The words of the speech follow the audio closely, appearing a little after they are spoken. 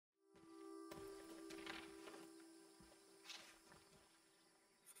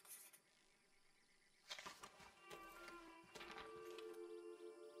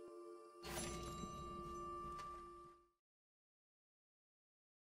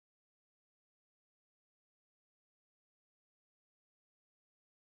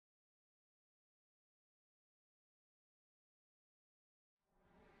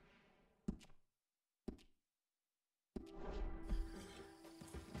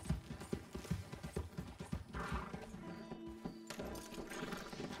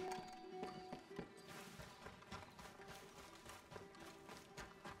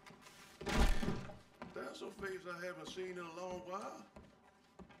face I haven't seen in a long while.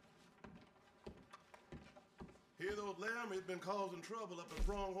 Hear those lambs has been causing trouble up at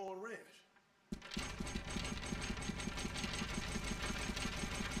Pronghorn Ranch.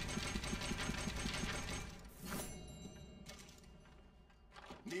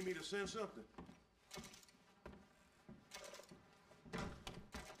 Need me to send something?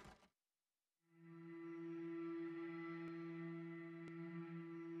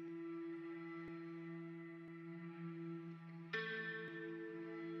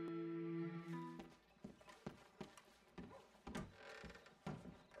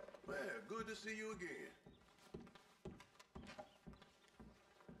 Well, good to see you again.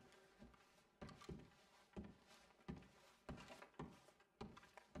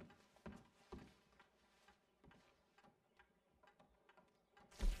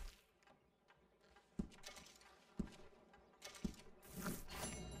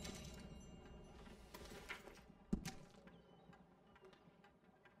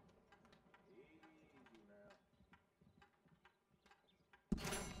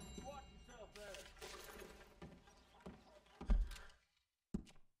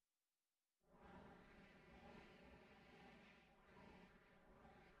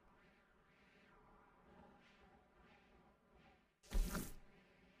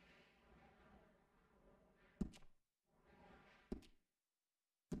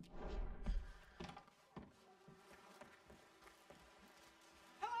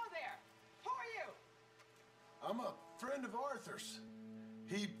 I'm a friend of Arthur's.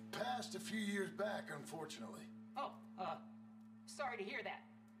 He passed a few years back, unfortunately. Oh, sorry to hear that.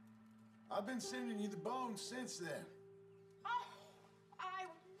 I've been sending you the bones since then. Oh, I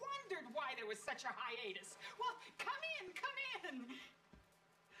wondered why there was such a hiatus. Well, come in.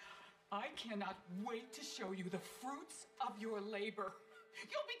 I cannot wait to show you the fruits of your labor.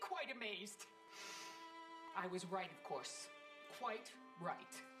 You'll be quite amazed. I was right, of course. Quite right.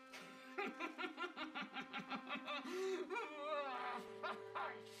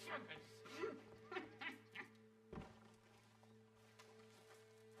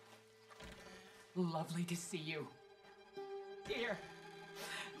 Lovely to see you. Here,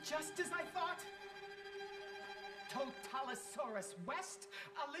 just as I thought. Totalosaurus West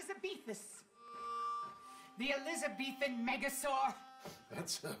Elizabethus. The Elizabethan megasaur.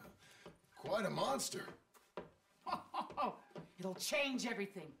 That's quite a monster. Oh, it'll change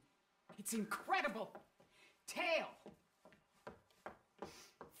everything. It's incredible. Tail.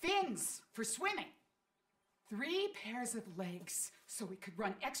 Fins for swimming. 3 pairs of legs so it could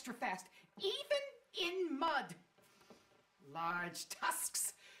run extra fast, even in mud. Large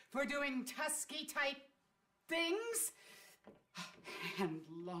tusks for doing tusky-type things. And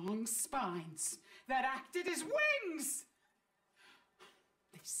long spines that acted as wings.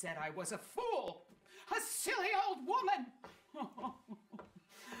 They said I was a fool, a silly old woman.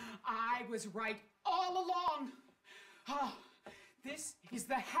 I was right all along. Oh, this is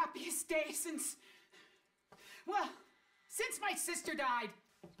the happiest day since my sister died.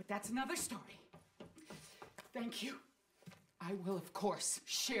 But that's another story. Thank you. I will, of course,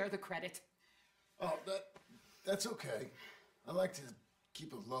 share the credit. Oh, that's okay. I like to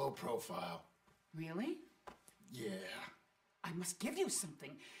keep a low profile. Really? Yeah. I must give you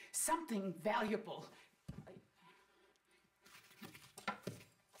something valuable.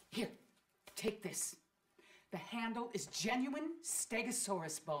 Here, take this. The handle is genuine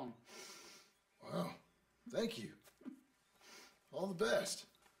Stegosaurus bone. Wow, thank you. All the best.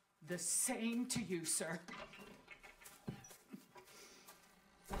 The same to you, sir.